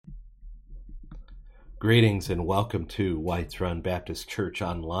Greetings and welcome to Whites Run Baptist Church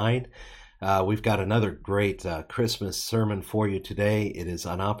Online. We've got another great Christmas sermon for you today. It is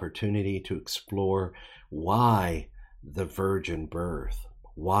an opportunity to explore why the virgin birth.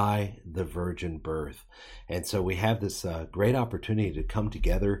 Why the virgin birth? And so we have this great opportunity to come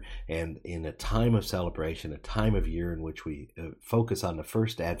together and in a time of celebration, a time of year in which we focus on the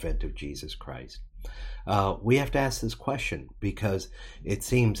first advent of Jesus Christ. We have to ask this question because it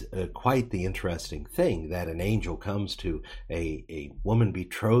seems quite the interesting thing that an angel comes to a woman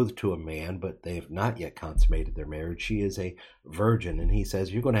betrothed to a man, but they have not yet consummated their marriage. She is a virgin, and he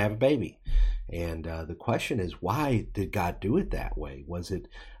says, you're going to have a baby. And the question is, why did God do it that way? Was it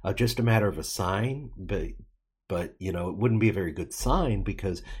just a matter of a sign? But you know, it wouldn't be a very good sign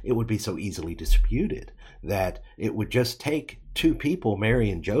because it would be so easily disputed that it would just take two people, Mary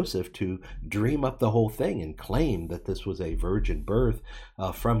and Joseph, to dream up the whole thing and claim that this was a virgin birth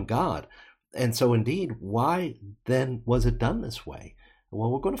from God. And so indeed, why then was it done this way?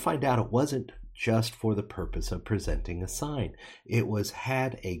 Well, we're going to find out it wasn't just for the purpose of presenting a sign. It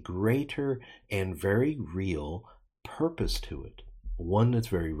had a greater and very real purpose to it, one that's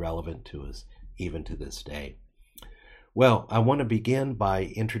very relevant to us even to this day. Well, I want to begin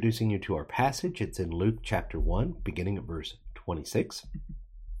by introducing you to our passage. It's in Luke chapter 1, beginning at verse 26.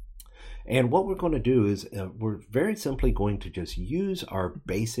 And what we're going to do is we're very simply going to just use our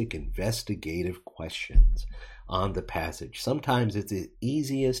basic investigative questions on the passage. Sometimes it's the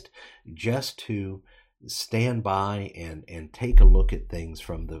easiest just to stand by and take a look at things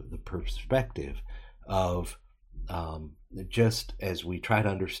from the perspective of just as we try to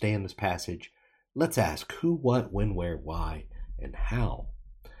understand this passage. Let's ask who, what, when, where, why, and how.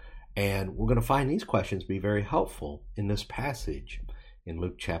 And we're going to find these questions be very helpful in this passage in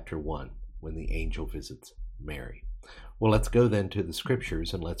Luke chapter 1 when the angel visits Mary. Well, let's go then to the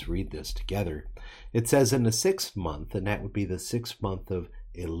scriptures and let's read this together. It says in the 6th month, and that would be the 6th month of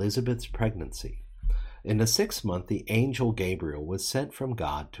Elizabeth's pregnancy. In the 6th month, the angel Gabriel was sent from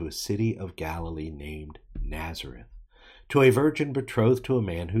God to a city of Galilee named Nazareth, to a virgin betrothed to a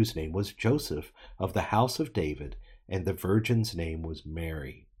man whose name was Joseph of the house of David, and the virgin's name was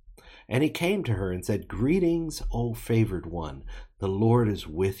Mary. And he came to her and said, Greetings, O favored one, the Lord is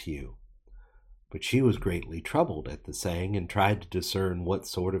with you. But she was greatly troubled at the saying and tried to discern what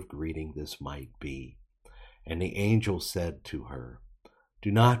sort of greeting this might be. And the angel said to her,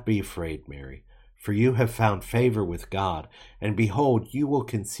 Do not be afraid, Mary, for you have found favor with God, and behold, you will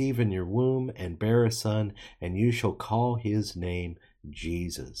conceive in your womb and bear a son, and you shall call his name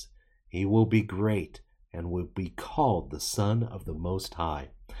Jesus. He will be great and will be called the Son of the Most High.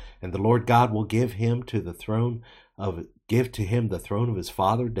 And the Lord God will give to him the throne of his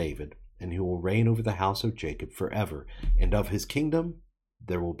father David, and he will reign over the house of Jacob forever, and of his kingdom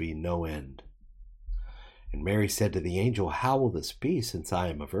there will be no end. And Mary said to the angel, How will this be, since I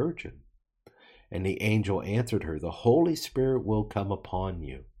am a virgin? And the angel answered her, The Holy Spirit will come upon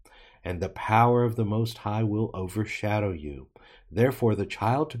you, and the power of the Most High will overshadow you. Therefore the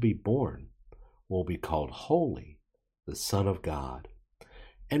child to be born will be called Holy, the Son of God.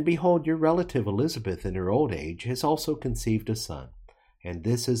 And behold, your relative Elizabeth in her old age has also conceived a son, and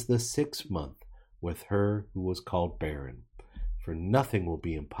this is the 6th month with her who was called barren, for nothing will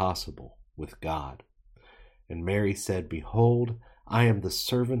be impossible with God. And Mary said, Behold, I am the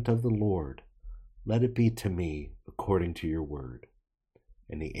servant of the Lord. Let it be to me according to your word.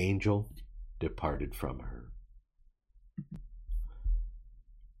 And the angel departed from her.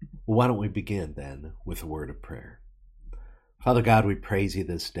 Well, why don't we begin then with a word of prayer? Father God, we praise you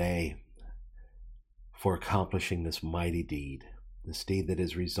this day for accomplishing this mighty deed, this deed that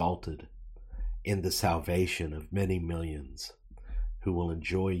has resulted in the salvation of many millions who will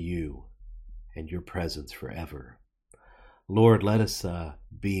enjoy you and your presence forever. Lord, let us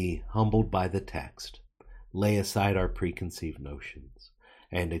be humbled by the text, lay aside our preconceived notions,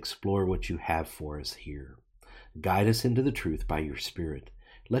 and explore what you have for us here. Guide us into the truth by your Spirit.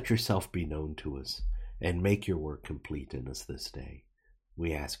 Let yourself be known to us, and make your work complete in us this day.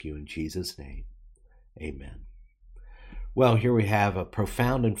 We ask you in Jesus' name. Amen. Well, here we have a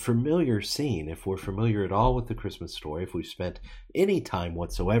profound and familiar scene. If we're familiar at all with the Christmas story, if we've spent any time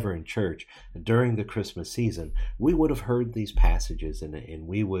whatsoever in church during the Christmas season, we would have heard these passages and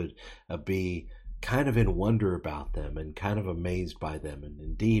we would be kind of in wonder about them and kind of amazed by them. And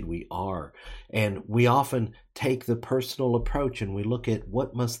indeed we are. And we often take the personal approach and we look at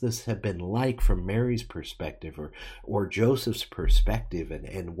what must this have been like from Mary's perspective or Joseph's perspective,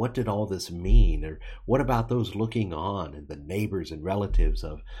 and what did all this mean? Or what about those looking on and the neighbors and relatives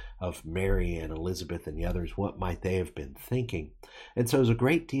of Mary and Elizabeth and the others? What might they have been thinking? And so there's a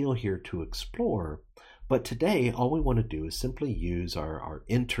great deal here to explore. But today, all we want to do is simply use our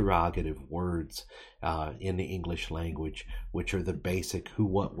interrogative words in the English language, which are the basic who,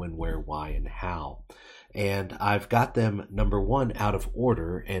 what, when, where, why, and how. And I've got them, number one, out of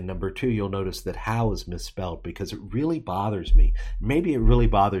order, and number two, you'll notice that how is misspelled because it really bothers me. Maybe it really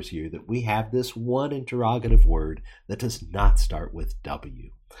bothers you that we have this one interrogative word that does not start with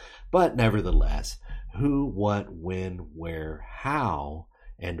W. But nevertheless, who, what, when, where, how,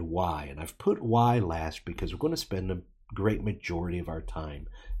 and why. And I've put why last because we're going to spend a great majority of our time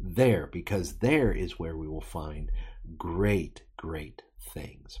there, because there is where we will find great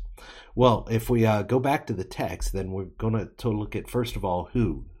things. Well, if we go back to the text, then we're going to look at, first of all,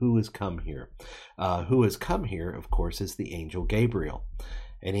 who has come here. Who has come here, of course, is the angel Gabriel.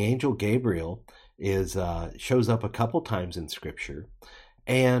 And the angel Gabriel shows up a couple times in Scripture,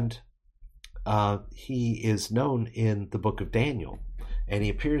 and he is known in the book of Daniel. And he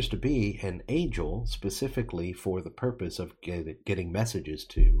appears to be an angel specifically for the purpose of getting messages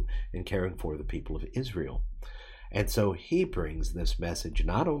to and caring for the people of Israel. And so he brings this message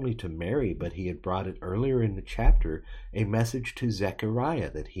not only to Mary, but he had brought it earlier in the chapter, a message to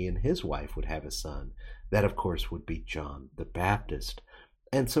Zechariah that he and his wife would have a son. That, of course, would be John the Baptist.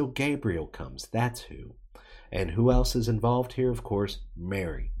 And so Gabriel comes. That's who. And who else is involved here? Of course,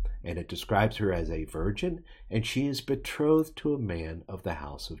 Mary. And it describes her as a virgin, and she is betrothed to a man of the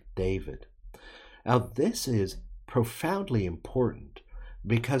house of David. Now, this is profoundly important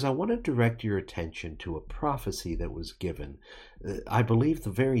because I want to direct your attention to a prophecy that was given, I believe, the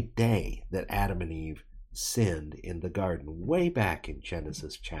very day that Adam and Eve sinned in the garden, way back in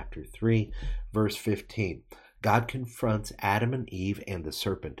Genesis chapter 3, verse 15. God confronts Adam and Eve and the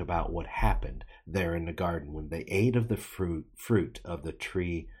serpent about what happened there in the garden when they ate of the fruit of the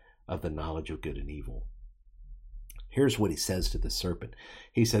tree of the knowledge of good and evil. Here's what he says to the serpent.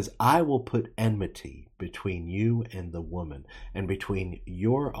 He says, I will put enmity between you and the woman, and between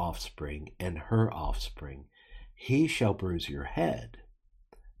your offspring and her offspring. He shall bruise your head,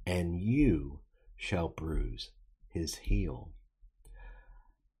 and you shall bruise his heel.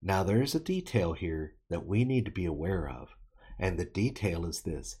 Now there's a detail here that we need to be aware of, and the detail is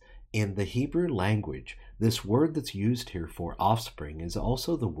this. In the Hebrew language, this word that's used here for offspring is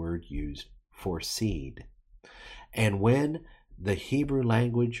also the word used for seed. And when the Hebrew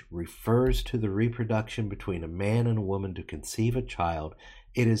language refers to the reproduction between a man and a woman to conceive a child,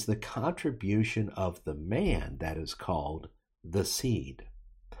 it is the contribution of the man that is called the seed.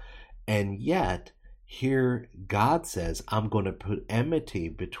 And yet, here God says, I'm going to put enmity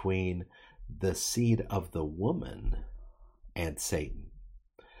between the seed of the woman and Satan.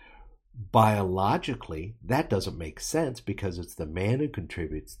 Biologically, that doesn't make sense because it's the man who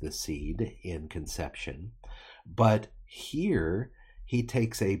contributes the seed in conception. But here, he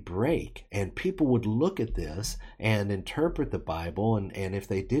takes a break, and people would look at this and interpret the Bible, and if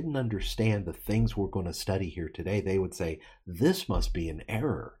they didn't understand the things we're going to study here today, they would say, this must be an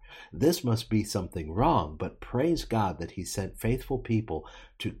error. This must be something wrong. But praise God that he sent faithful people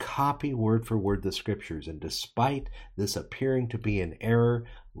to copy word for word the scriptures, and despite this appearing to be an error,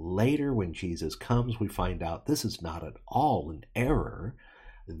 later when Jesus comes, we find out this is not at all an error.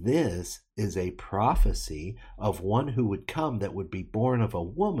 This is a prophecy of one who would come that would be born of a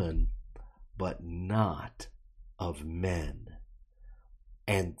woman, but not of men.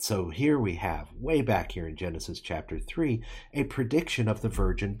 And so here we have, way back here in Genesis chapter 3, a prediction of the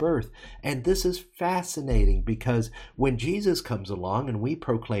virgin birth. And this is fascinating because when Jesus comes along and we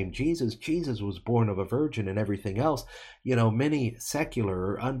proclaim Jesus was born of a virgin and everything else, many secular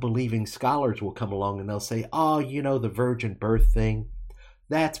or unbelieving scholars will come along and they'll say, the virgin birth thing,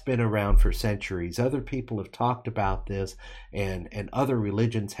 that's been around for centuries. Other people have talked about this, and other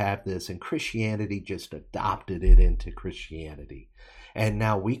religions have this, and Christianity just adopted it into Christianity. And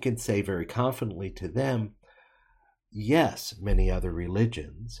now we can say very confidently to them, yes, many other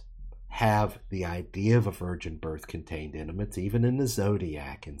religions have the idea of a virgin birth contained in them. It's even in the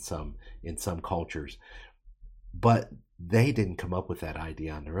zodiac in some cultures. But they didn't come up with that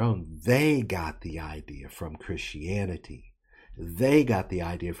idea on their own. They got the idea from Christianity. They got the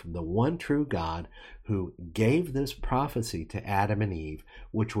idea from the one true God who gave this prophecy to Adam and Eve,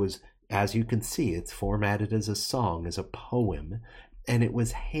 which was, as you can see, it's formatted as a song, as a poem, and it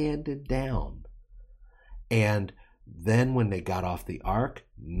was handed down. And then when they got off the ark,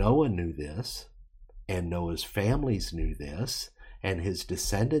 Noah knew this, and Noah's families knew this, and his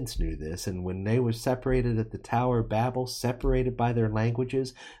descendants knew this. And when they were separated at the Tower of Babel, separated by their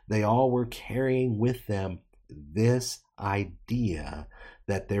languages, they all were carrying with them this idea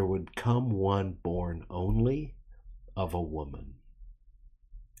that there would come one born only of a woman.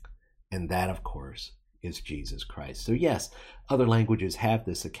 And that, of course, is Jesus Christ. So yes, other languages have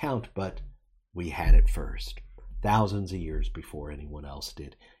this account, but we had it first, thousands of years before anyone else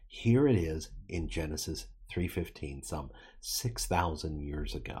did. Here it is in Genesis 3:15, some 6,000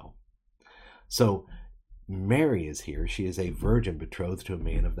 years ago. So Mary is here. She is a virgin betrothed to a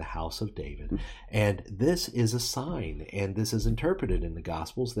man of the house of David. And this is a sign, and this is interpreted in the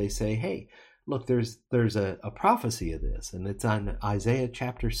Gospels. They say, hey, look, there's a prophecy of this, and it's on Isaiah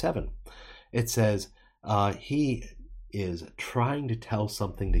chapter 7. It says, he is trying to tell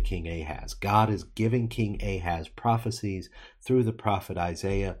something to King Ahaz. God is giving King Ahaz prophecies through the prophet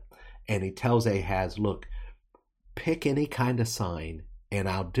Isaiah, and he tells Ahaz, look, pick any kind of sign, and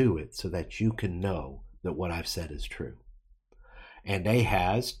I'll do it so that you can know that what I've said is true. And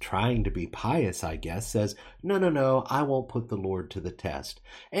Ahaz, trying to be pious, I guess, says, no, I won't put the Lord to the test.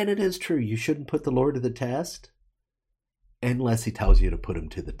 And it is true, you shouldn't put the Lord to the test unless he tells you to put him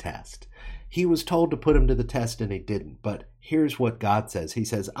to the test. He was told to put him to the test and he didn't. But here's what God says. He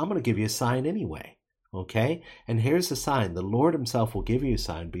says, I'm going to give you a sign anyway. Okay? And here's the sign. The Lord himself will give you a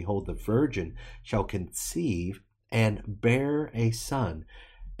sign. Behold, the virgin shall conceive and bear a son,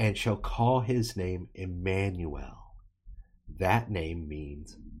 and shall call his name Emmanuel. That name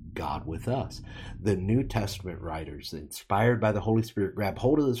means God with us. The New Testament writers, inspired by the Holy Spirit, grab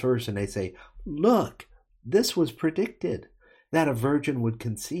hold of this verse and they say, look, this was predicted, that a virgin would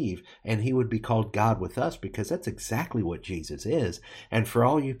conceive and he would be called God with us, because that's exactly what Jesus is. And for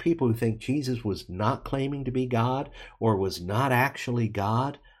all you people who think Jesus was not claiming to be God or was not actually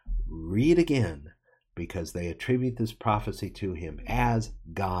God, read again, because they attribute this prophecy to him as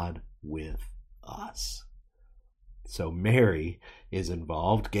God with us. So Mary is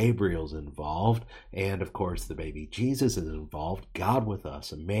involved, Gabriel's involved, and of course the baby Jesus is involved, God with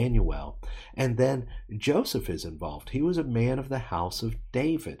us, Emmanuel. And then Joseph is involved. He was a man of the house of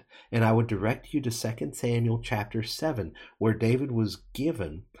David. And I would direct you to 2 Samuel chapter 7, where David was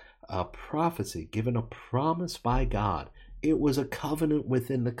given a prophecy, given a promise by God. It was a covenant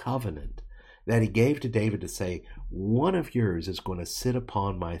within the covenant that he gave to David to say, one of yours is going to sit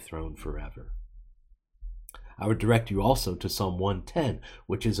upon my throne forever. I would direct you also to Psalm 110,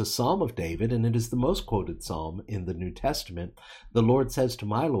 which is a psalm of David, and it is the most quoted psalm in the New Testament. The Lord says to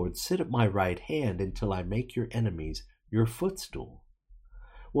my Lord, sit at my right hand until I make your enemies your footstool.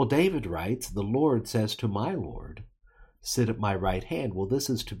 Well, David writes, the Lord says to my Lord, sit at my right hand. Well, this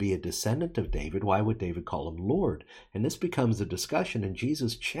is to be a descendant of David. Why would David call him Lord? And this becomes a discussion, and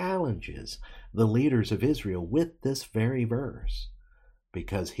Jesus challenges the leaders of Israel with this very verse,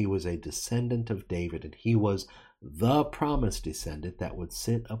 because he was a descendant of David, and he was the promised descendant that would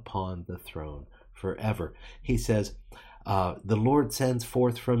sit upon the throne forever. He says, the Lord sends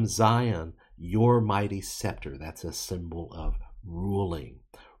forth from Zion your mighty scepter. That's a symbol of ruling.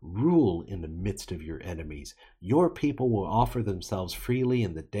 Rule in the midst of your enemies. Your people will offer themselves freely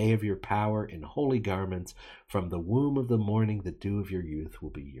in the day of your power in holy garments. From the womb of the morning, the dew of your youth will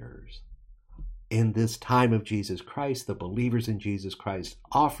be yours. In this time of Jesus Christ, the believers in Jesus Christ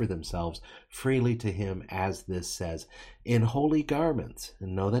offer themselves freely to him, as this says, in holy garments.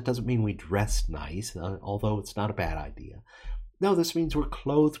 And no, that doesn't mean we dress nice, although it's not a bad idea. No, this means we're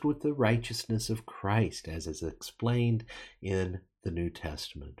clothed with the righteousness of Christ, as is explained in the New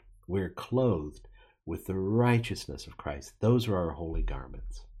Testament. We're clothed with the righteousness of Christ. Those are our holy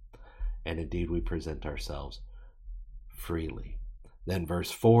garments. And indeed, we present ourselves freely. Then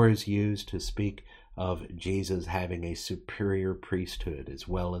verse 4 is used to speak of Jesus having a superior priesthood as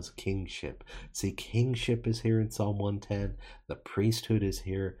well as kingship. See, kingship is here in Psalm 110. The priesthood is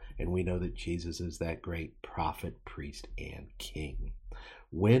here, and we know that Jesus is that great prophet, priest, and king.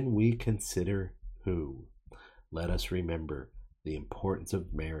 When we consider who, let us remember the importance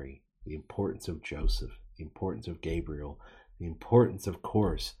of Mary, the importance of Joseph, the importance of Gabriel, the importance, of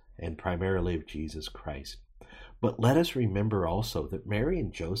course, and primarily of Jesus Christ. But let us remember also that Mary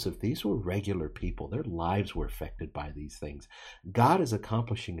and Joseph, these were regular people. Their lives were affected by these things. God is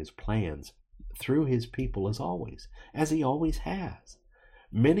accomplishing his plans through his people as always, as he always has.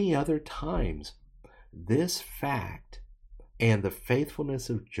 Many other times, this fact and the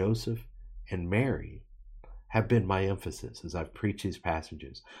faithfulness of Joseph and Mary have been my emphasis as I've preached these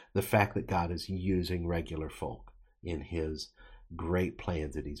passages. The fact that God is using regular folk in his great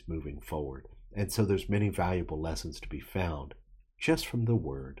plans that he's moving forward. And so there's many valuable lessons to be found just from the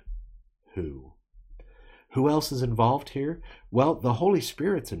word who. Who else is involved here? Well, the Holy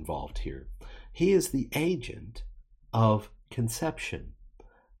Spirit's involved here. He is the agent of conception,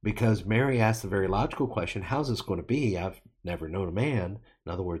 because Mary asked the very logical question, how's this going to be? I've never known a man.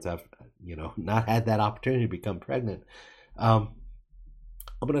 In other words, I've not had that opportunity to become pregnant.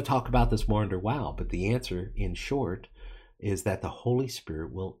 I'm going to talk about this more under wow, but the answer, in short, is that the Holy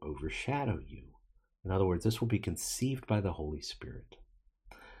Spirit will overshadow you. In other words, this will be conceived by the Holy Spirit.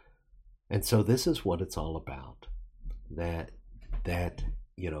 And so this is what it's all about. That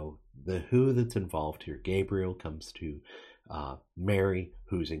the who that's involved here. Gabriel comes to Mary,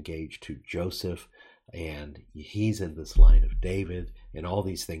 who's engaged to Joseph, and he's in this line of David, and all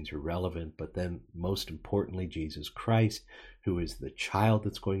these things are relevant. But then, most importantly, Jesus Christ, who is the child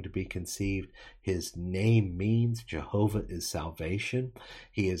that's going to be conceived. His name means Jehovah is salvation.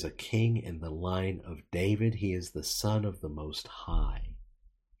 He is a king in the line of David. He is the Son of the Most High.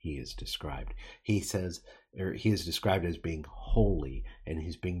 He is described. He is described as being holy, and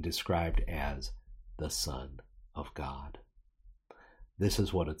he's being described as the Son of God. This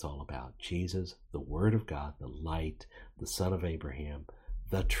is what it's all about. Jesus, the Word of God, the light, the Son of Abraham,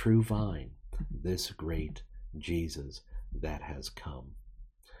 the true vine, this great Jesus that has come.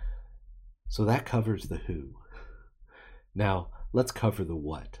 So that covers the who. Now, let's cover the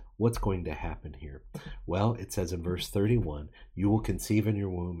what. What's going to happen here? Well, it says in verse 31, you will conceive in your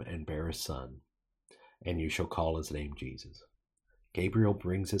womb and bear a son, and you shall call his name Jesus. Gabriel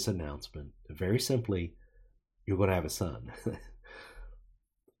brings this announcement. Very simply, you're going to have a son.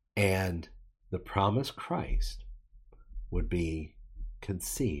 And the promised Christ would be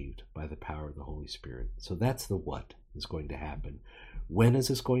conceived by the power of the Holy Spirit. So that's the what is going to happen. When is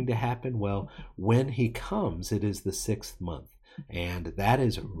this going to happen? Well, when he comes, it is the 6th month. And that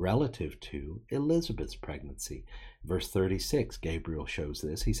is relative to Elizabeth's pregnancy. Verse 36, Gabriel shows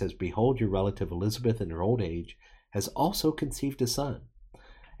this. He says, behold, your relative Elizabeth in her old age has also conceived a son.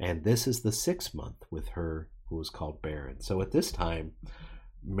 And this is the 6th month with her who was called barren. So at this time,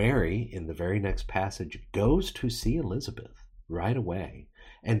 Mary, in the very next passage, goes to see Elizabeth right away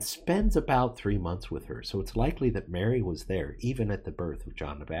and spends about 3 months with her. So it's likely that Mary was there even at the birth of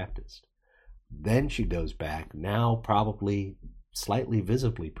John the Baptist. Then she goes back, now probably slightly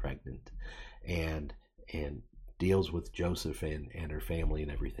visibly pregnant, and deals with Joseph and her family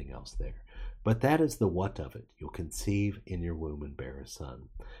and everything else there. But that is the what of it. You'll conceive in your womb and bear a son.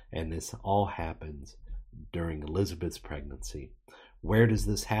 And this all happens during Elizabeth's pregnancy. Where does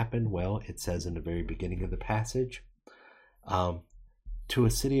this happen? Well, it says in the very beginning of the passage, to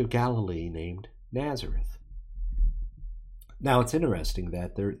a city of Galilee named Nazareth. Now, it's interesting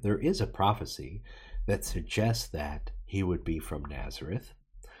that there is a prophecy that suggests that he would be from Nazareth,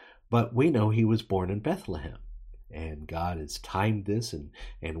 but we know he was born in Bethlehem. And God has timed this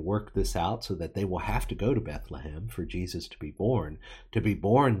and worked this out so that they will have to go to Bethlehem for Jesus to be born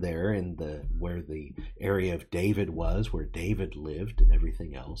there in where the area of David was, where David lived and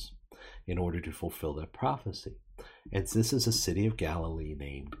everything else, in order to fulfill that prophecy. And this is a city of Galilee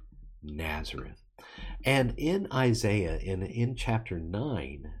named Nazareth. And in Isaiah, in chapter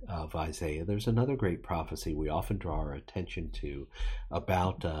 9 of Isaiah, there's another great prophecy we often draw our attention to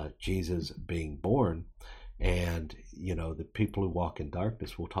about Jesus being born. And, the people who walk in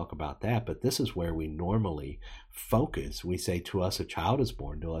darkness, we'll talk about that. But this is where we normally focus. We say, to us a child is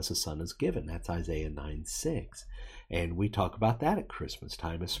born, to us a son is given. That's Isaiah 9:6. And we talk about that at Christmas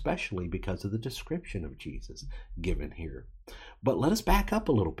time, especially because of the description of Jesus given here. But let us back up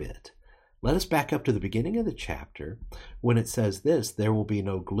a little bit. Let us back up to the beginning of the chapter when it says this, there will be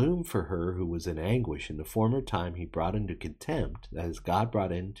no gloom for her who was in anguish. In the former time he brought into contempt, that is, God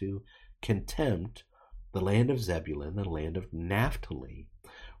brought into contempt, the land of Zebulun, the land of Naphtali.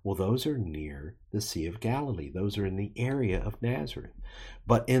 Well, those are near the Sea of Galilee. Those are in the area of Nazareth.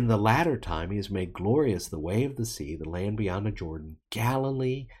 But in the latter time he has made glorious the way of the sea, the land beyond the Jordan,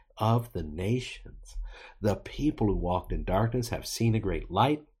 Galilee of the nations. The people who walked in darkness have seen a great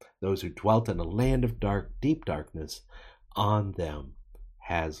light. Those who dwelt in a land of deep darkness, on them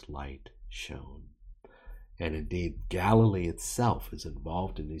has light shone. And indeed, Galilee itself is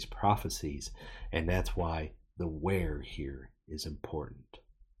involved in these prophecies, and that's why the where here is important.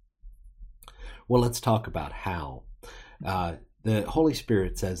 Well, let's talk about how. The Holy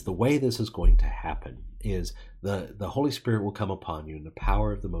Spirit says the way this is going to happen is the Holy Spirit will come upon you, and the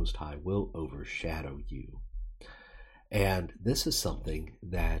power of the Most High will overshadow you. And this is something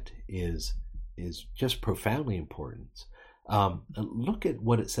that is just profoundly important. Look at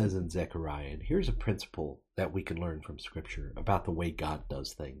what it says in Zechariah, and here's a principle that we can learn from Scripture about the way God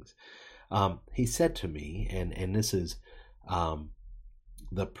does things. He said to me, and this is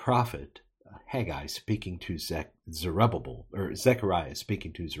the prophet Haggai speaking to Zerubbabel, or Zechariah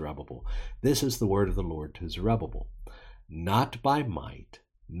speaking to Zerubbabel. This is the word of the Lord to Zerubbabel. Not by might,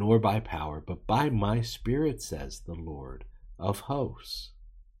 nor by power, but by my Spirit, says the Lord of hosts.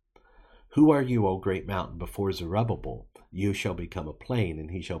 Who are you, O great mountain, before Zerubbabel? you shall become a plain,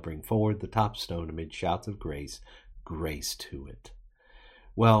 and he shall bring forward the top stone amid shouts of grace, grace to it.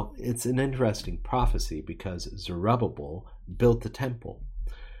 Well, it's an interesting prophecy because Zerubbabel built the temple.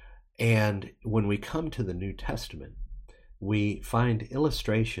 And when we come to the New Testament, we find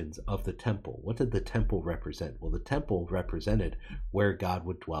illustrations of the temple. What did the temple represent? Well, the temple represented where God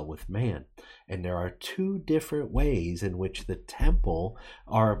would dwell with man. And there are two different ways in which the temple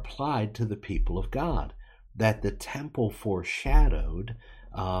are applied to the people of God. That the temple foreshadowed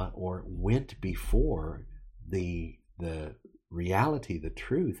or went before the reality, the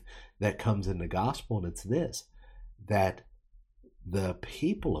truth that comes in the gospel, and it's this, that the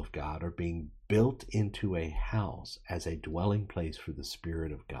people of God are being built into a house as a dwelling place for the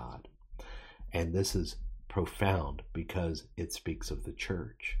Spirit of God. And this is profound because it speaks of the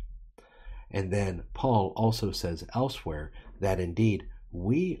church. And then Paul also says elsewhere that indeed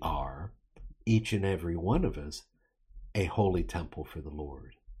we are, each and every one of us, a holy temple for the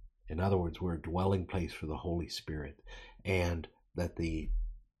Lord. In other words, we're a dwelling place for the Holy Spirit, and that the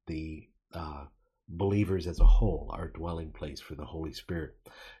believers as a whole are a dwelling place for the Holy Spirit.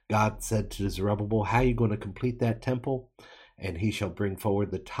 God said to Zerubbabel, how are you going to complete that temple? And he shall bring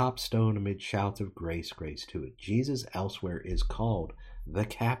forward the top stone amid shouts of grace, grace to it. Jesus elsewhere is called the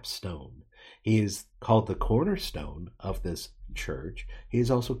capstone. He is called the cornerstone of this church. He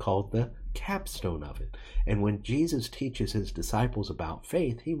is also called the capstone of it. And when Jesus teaches his disciples about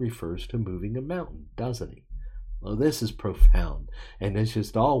faith, he refers to moving a mountain, doesn't he? Well, this is profound, and it's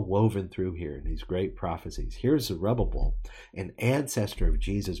just all woven through here in these great prophecies. Here's Zerubbabel, an ancestor of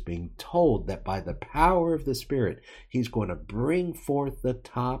Jesus, being told that by the power of the Spirit, he's going to bring forth the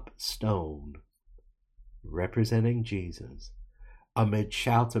top stone, representing Jesus, amid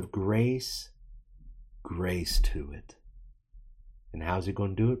shouts of grace, grace to it. And how's he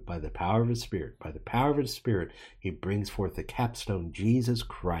going to do it? By the power of his Spirit. By the power of his Spirit, he brings forth the capstone, Jesus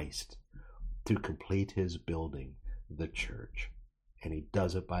Christ, to complete his building, the church. And he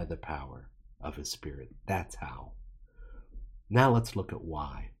does it by the power of his Spirit. That's how. Now let's look at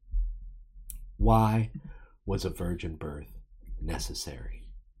why. Why was a virgin birth necessary?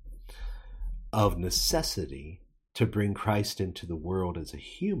 Of necessity to bring Christ into the world as a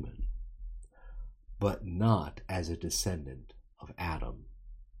human, but not as a descendant of Adam.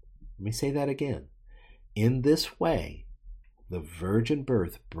 Let me say that again. In this way, the virgin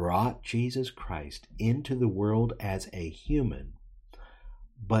birth brought Jesus Christ into the world as a human,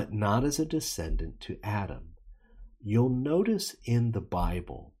 but not as a descendant to Adam. You'll notice in the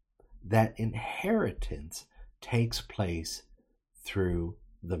Bible that inheritance takes place through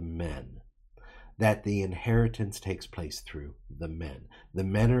the men. That the inheritance takes place through the men. The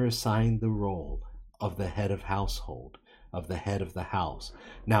men are assigned the role of the head of household, of the head of the house.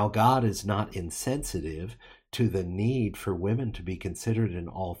 Now, God is not insensitive to the need for women to be considered in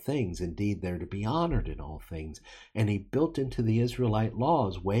all things. Indeed, they're to be honored in all things. And he built into the Israelite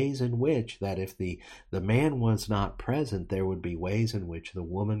laws ways in which that if the man was not present, there would be ways in which the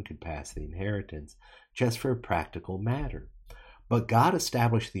woman could pass the inheritance, just for a practical matter. But God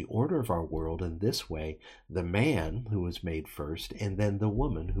established the order of our world in this way: the man who was made first, and then the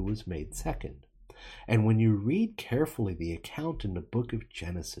woman who was made second. And when you read carefully the account in the book of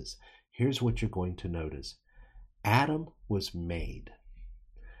Genesis, here's what you're going to notice. Adam was made.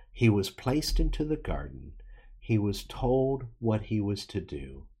 He was placed into the garden. He was told what he was to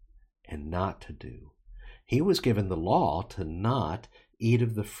do and not to do. He was given the law to not eat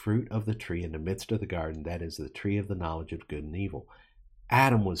of the fruit of the tree in the midst of the garden, that is, the tree of the knowledge of good and evil.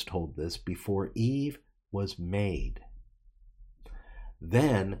 Adam was told this before Eve was made.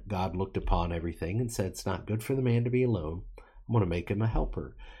 Then God looked upon everything and said, it's not good for the man to be alone. I'm going to make him a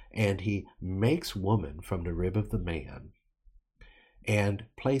helper. And he makes woman from the rib of the man and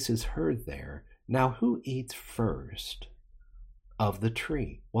places her there. Now, who eats first of the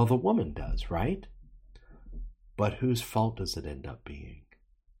tree? Well, the woman does, right? But whose fault does it end up being?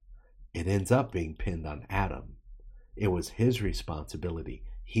 It ends up being pinned on Adam. It was his responsibility.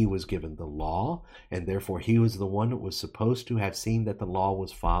 He was given the law, and therefore he was the one that was supposed to have seen that the law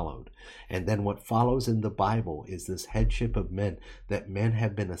was followed. And then what follows in the Bible is this headship of men, that men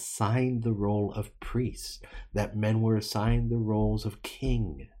have been assigned the role of priests, that men were assigned the roles of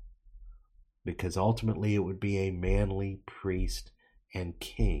king, because ultimately it would be a manly priest and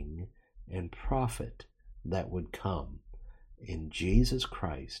king and prophet that would come in Jesus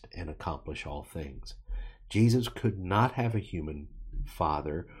Christ and accomplish all things. Jesus could not have a human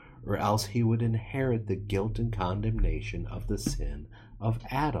father, or else he would inherit the guilt and condemnation of the sin of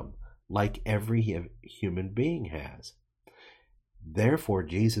Adam, like every human being has. Therefore,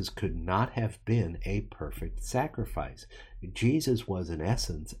 Jesus could not have been a perfect sacrifice. Jesus was, in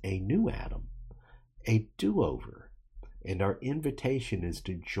essence, a new Adam, a do-over. And our invitation is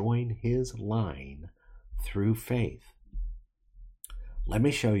to join his line through faith. Let me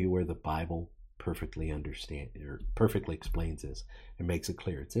show you where the Bible perfectly explains this and makes it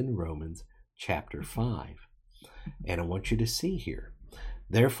clear. It's in Romans chapter 5. And I want you to see here.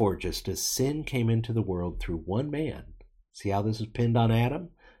 Therefore, just as sin came into the world through one man, see how this is pinned on Adam?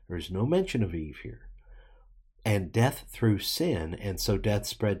 There's no mention of Eve here. And death through sin, and so death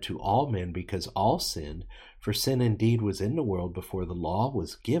spread to all men because all sinned. For sin indeed was in the world before the law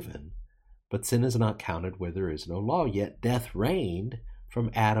was given, but sin is not counted where there is no law. Yet death reigned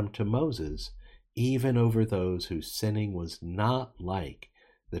from Adam to Moses, even over those whose sinning was not like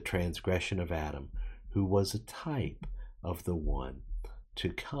the transgression of Adam, who was a type of the one to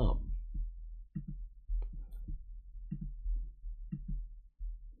come.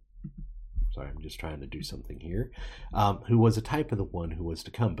 Sorry, I'm just trying to do something here. Who was a type of the one who was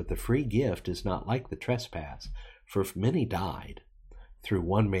to come. But the free gift is not like the trespass. For if many died through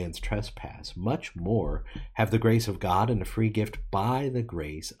one man's trespass, much more have the grace of God and the free gift by the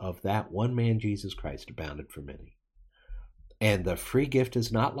grace of that one man, Jesus Christ, abounded for many. And the free gift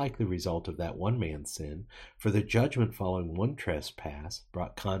is not like the result of that one man's sin, for the judgment following one trespass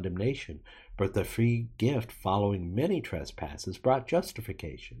brought condemnation, but the free gift following many trespasses brought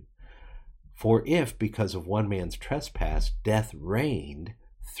justification. For if, because of one man's trespass, death reigned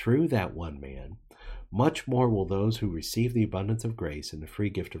through that one man, much more will those who receive the abundance of grace and the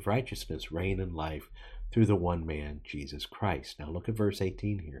free gift of righteousness reign in life through the one man, Jesus Christ. Now look at verse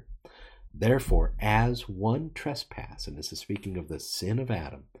 18 here. Therefore, as one trespass, and this is speaking of the sin of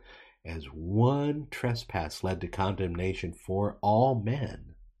Adam, as one trespass led to condemnation for all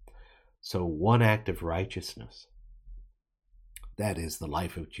men, so one act of righteousness, that is the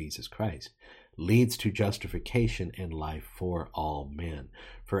life of Jesus Christ, leads to justification and life for all men.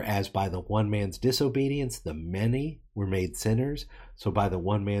 For as by the one man's disobedience the many were made sinners, so by the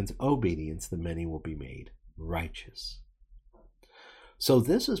one man's obedience the many will be made righteous. So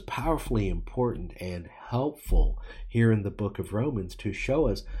this is powerfully important and helpful here in the book of Romans to show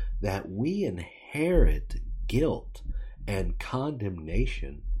us that we inherit guilt and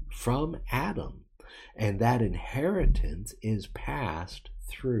condemnation from Adam. And that inheritance is passed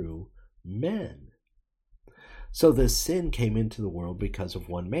through men. So the sin came into the world because of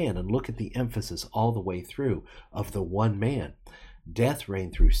one man. And look at the emphasis all the way through of the one man. Death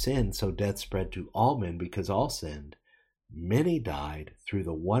reigned through sin, so death spread to all men because all sinned. Many died through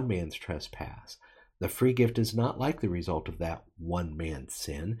the one man's trespass. The free gift is not like the result of that one man's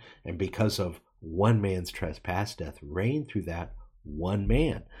sin. And because of one man's trespass, death reigned through that one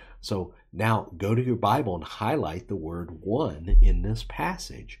man. So now go to your Bible and highlight the word one in this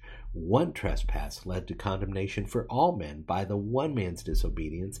passage. One trespass led to condemnation for all men. By the one man's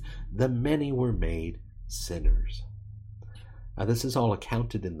disobedience, the many were made sinners. Now this is all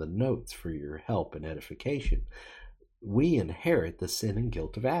accounted in the notes for your help and edification. We inherit the sin and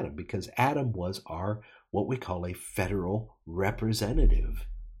guilt of Adam because Adam was our, what we call a federal representative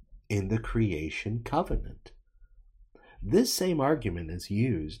in the creation covenant. This same argument is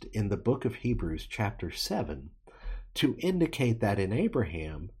used in the book of Hebrews chapter 7 to indicate that in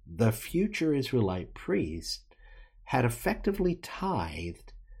Abraham, the future Israelite priest had effectively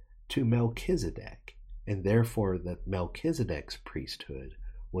tithed to Melchizedek, and therefore that Melchizedek's priesthood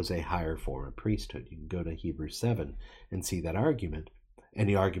was a higher form of priesthood. You can go to Hebrews 7 and see that argument. And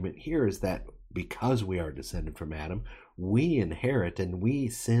the argument here is that because we are descended from Adam, we inherit and we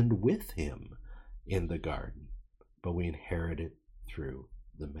sinned with him in the garden, but we inherit it through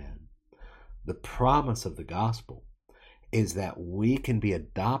the men. The promise of the gospel is that we can be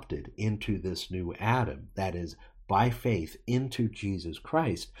adopted into this new Adam, that is, by faith into Jesus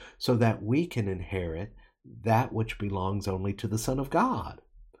Christ, so that we can inherit that which belongs only to the Son of God,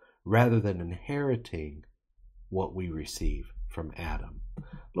 rather than inheriting what we receive from Adam.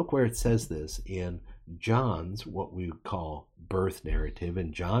 Look where it says this in John's, what we call birth narrative,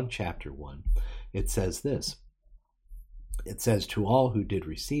 in John chapter 1. It says this. It says, to all who did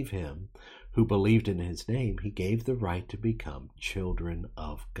receive him, who believed in his name, he gave the right to become children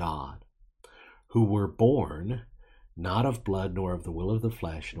of God, who were born not of blood, nor of the will of the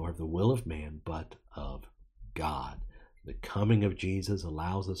flesh, nor of the will of man, but of God. The coming of Jesus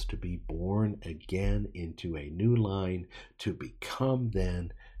allows us to be born again into a new line, to become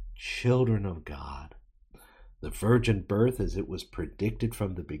then children of God. The virgin birth, as it was predicted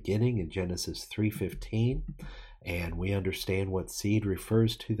from the beginning in Genesis 3:15, and we understand what seed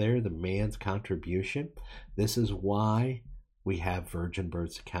refers to there, the man's contribution. This is why We have virgin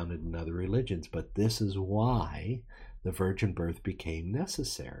births accounted in other religions, but this is why the virgin birth became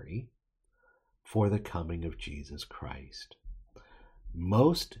necessary for the coming of Jesus Christ.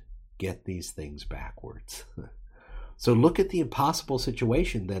 Most get these things backwards. So look at the impossible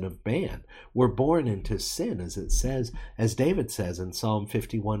situation then of man. We're born into sin, as it says, as David says in Psalm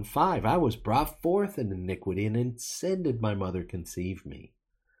 51:5, I was brought forth in iniquity, and in sin did my mother conceive me.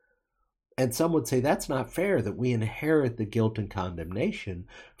 And some would say that's not fair, that we inherit the guilt and condemnation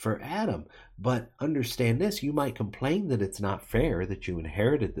for Adam. But understand this, you might complain that it's not fair that you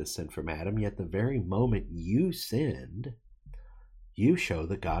inherited this sin from Adam, yet the very moment you sinned, you show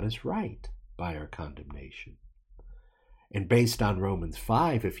that God is right by our condemnation. And based on Romans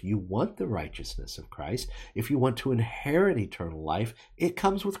 5, if you want the righteousness of Christ, if you want to inherit eternal life, it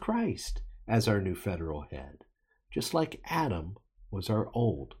comes with Christ as our new federal head, just like Adam was our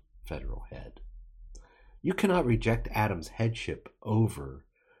old federal head. You cannot reject Adam's headship over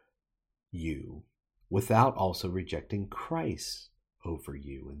you without also rejecting Christ over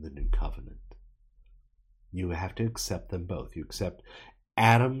you in the new covenant. You have to accept them both. You accept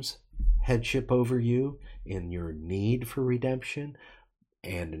Adam's headship over you in your need for redemption,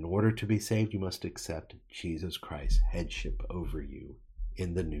 and in order to be saved, you must accept Jesus Christ's headship over you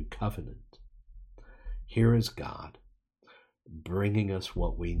in the new covenant. Here is God bringing us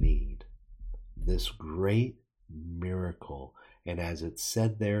what we need, this great miracle. And as it's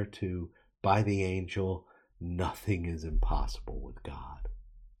said there too by the angel, nothing is impossible with God.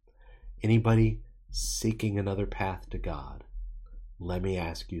 Anybody seeking another path to God, let me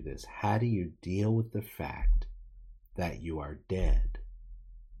ask you this. How do you deal with the fact that you are dead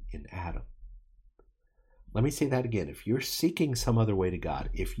in Adam? Let me say that again. If you're seeking some other way to God,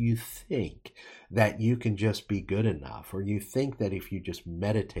 if you think that you can just be good enough, or you think that if you just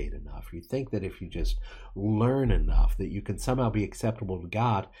meditate enough, you think that if you just learn enough, that you can somehow be acceptable to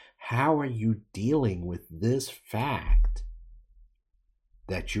God, how are you dealing with this fact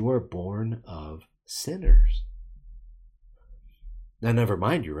that you are born of sinners? Now, never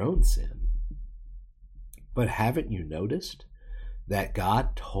mind your own sin, but haven't you noticed that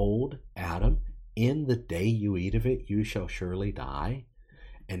God told Adam, in the day you eat of it, you shall surely die?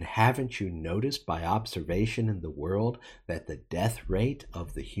 And haven't you noticed by observation in the world that the death rate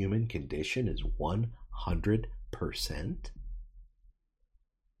of the human condition is 100%?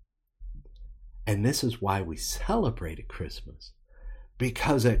 And this is why we celebrate at Christmas.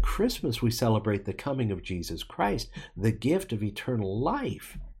 Because at Christmas we celebrate the coming of Jesus Christ, the gift of eternal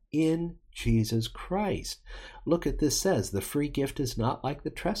life in Jesus Christ. Look at this says, the free gift is not like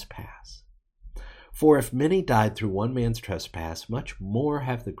the trespass. For if many died through one man's trespass, much more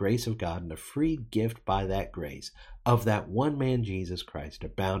have the grace of God and the free gift by that grace of that one man Jesus Christ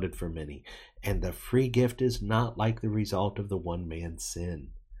abounded for many. And the free gift is not like the result of the one man's sin.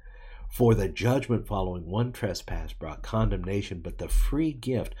 For the judgment following one trespass brought condemnation, but the free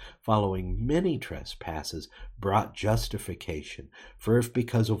gift following many trespasses brought justification. For if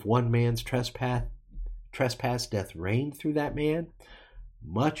because of one man's trespass death reigned through that man,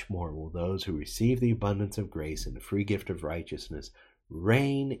 much more will those who receive the abundance of grace and the free gift of righteousness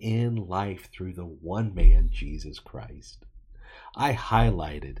reign in life through the one man, Jesus Christ. I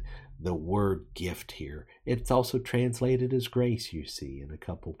highlighted the word gift here. It's also translated as grace, you see, in a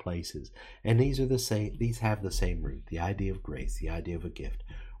couple places. And these have the same root, the idea of grace, the idea of a gift.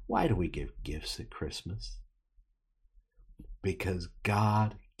 Why do we give gifts at Christmas? Because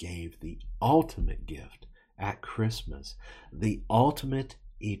God gave the ultimate gift at Christmas, the ultimate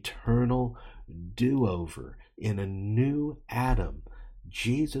eternal do-over in a new Adam,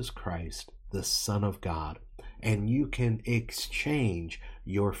 Jesus Christ, the Son of God. And you can exchange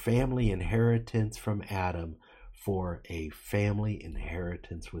your family inheritance from Adam for a family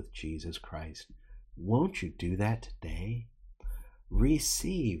inheritance with Jesus Christ. Won't you do that today?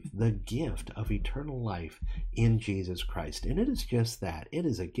 Receive the gift of eternal life in Jesus Christ. And it is just that. It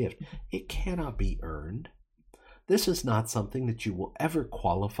is a gift. It cannot be earned. This is not something that you will ever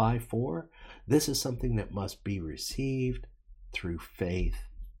qualify for. This is something that must be received through faith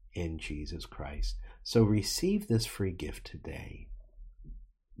in Jesus Christ. So receive this free gift today.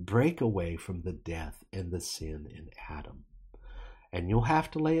 Break away from the death and the sin in Adam. And you'll have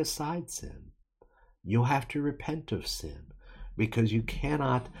to lay aside sin. You'll have to repent of sin, because you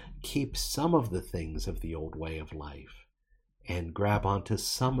cannot keep some of the things of the old way of life and grab onto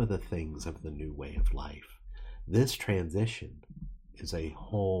some of the things of the new way of life. This transition is a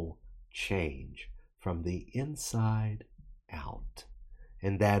whole change from the inside out.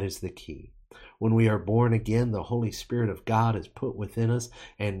 And that is the key. When we are born again, the Holy Spirit of God is put within us,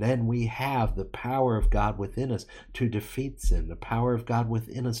 and then we have the power of God within us to defeat sin, the power of God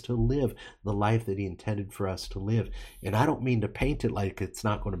within us to live the life that He intended for us to live. And I don't mean to paint it like it's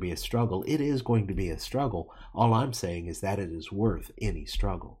not going to be a struggle. It is going to be a struggle. All I'm saying is that it is worth any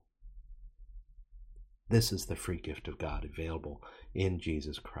struggle. This is the free gift of God available in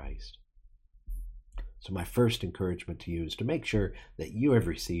Jesus Christ. So my first encouragement to you is to make sure that you have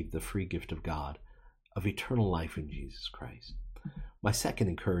received the free gift of God of eternal life in Jesus Christ. My second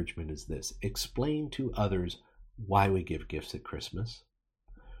encouragement is this: explain to others why we give gifts at Christmas.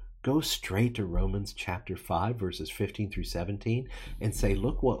 Go straight to Romans chapter 5, verses 15 through 17, and say,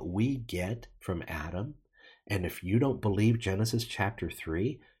 look what we get from Adam. And if you don't believe Genesis chapter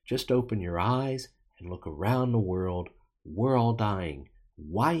 3, just open your eyes and look around the world. We're all dying.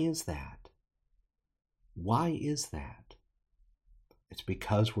 Why is that? Why is that? It's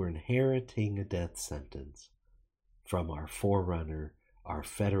because we're inheriting a death sentence from our forerunner, our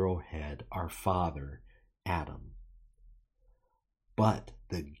federal head, our father, Adam. But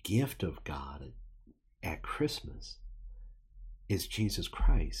the gift of God at Christmas is Jesus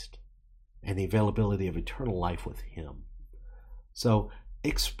Christ and the availability of eternal life with Him. So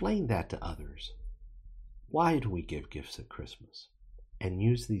explain that to others. Why do we give gifts at Christmas? And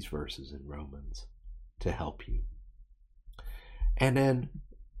use these verses in Romans to help you. And then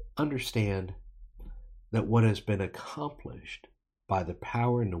understand that what has been accomplished by the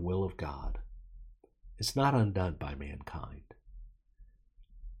power and the will of God is not undone by mankind.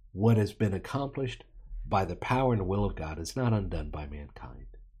 What has been accomplished by the power and the will of God is not undone by mankind.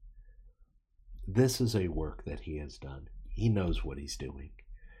 This is a work that He has done. He knows what He's doing,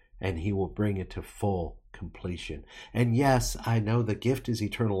 and He will bring it to full completion. And yes, I know the gift is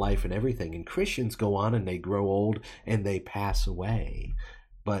eternal life and everything, and Christians go on and they grow old and they pass away.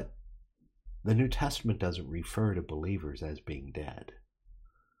 But the New Testament doesn't refer to believers as being dead.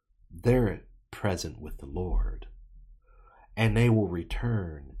 They're present with the Lord, and they will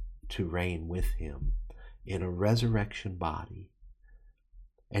return to reign with Him in a resurrection body.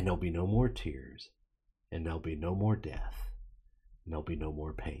 And there'll be no more tears, and there'll be no more death, and there'll be no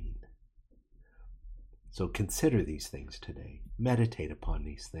more pain. So consider these things today. Meditate upon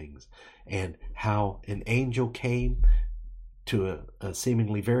these things, and how an angel came to a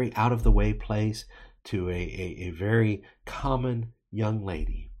seemingly very out-of-the-way place to a very common young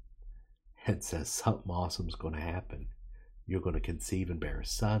lady and says something awesome's going to happen. You're going to conceive and bear a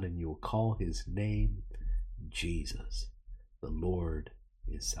son, and you will call his name Jesus. The Lord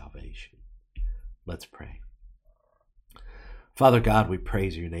is salvation. Let's pray. Father God, we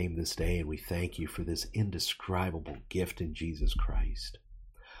praise your name this day, and we thank you for this indescribable gift in Jesus Christ.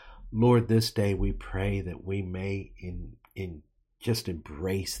 Lord, this day we pray that we may just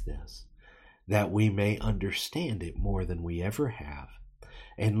embrace this, that we may understand it more than we ever have.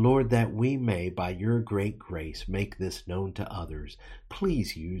 And Lord, that we may, by your great grace, make this known to others.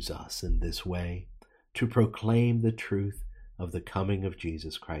 Please use us in this way to proclaim the truth of the coming of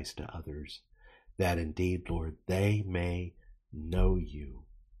Jesus Christ to others, that indeed, Lord, they may know you,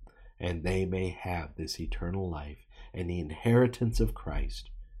 and they may have this eternal life and the inheritance of Christ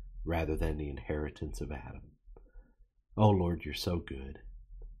rather than the inheritance of Adam. Oh, Lord, you're so good,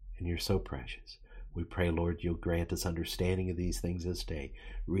 and you're so precious. We pray, Lord, you'll grant us understanding of these things this day.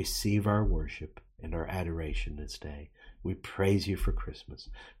 Receive our worship and our adoration this day. We praise you for Christmas.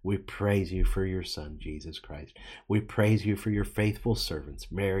 We praise you for your Son, Jesus Christ. We praise you for your faithful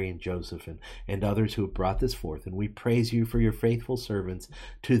servants, Mary and Joseph and others who have brought this forth. And we praise you for your faithful servants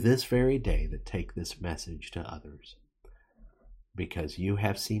to this very day that take this message to others. Because you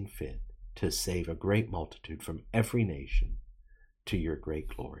have seen fit to save a great multitude from every nation to your great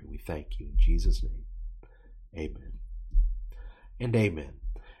glory. We thank you in Jesus' name. Amen. And amen.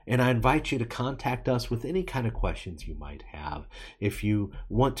 And I invite you to contact us with any kind of questions you might have. If you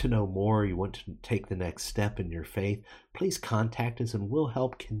want to know more, you want to take the next step in your faith, please contact us and we'll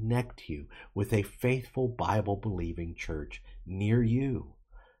help connect you with a faithful Bible-believing church near you.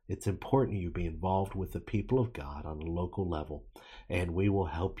 It's important you be involved with the people of God on a local level, and we will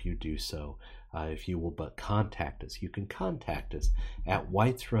help you do so if you will but contact us. You can contact us at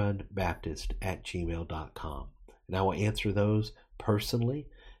whitesrunbaptist@gmail.com, and I will answer those personally,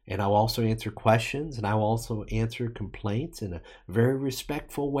 and I'll also answer questions, and I'll also answer complaints in a very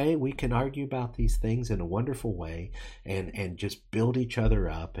respectful way. We can argue about these things in a wonderful way and just build each other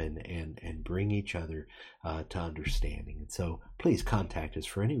up and bring each other to understanding. And so please contact us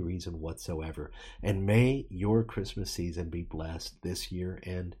for any reason whatsoever. And may your Christmas season be blessed this year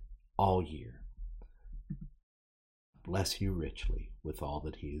and all year. Bless you richly with all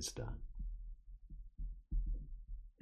that he has done.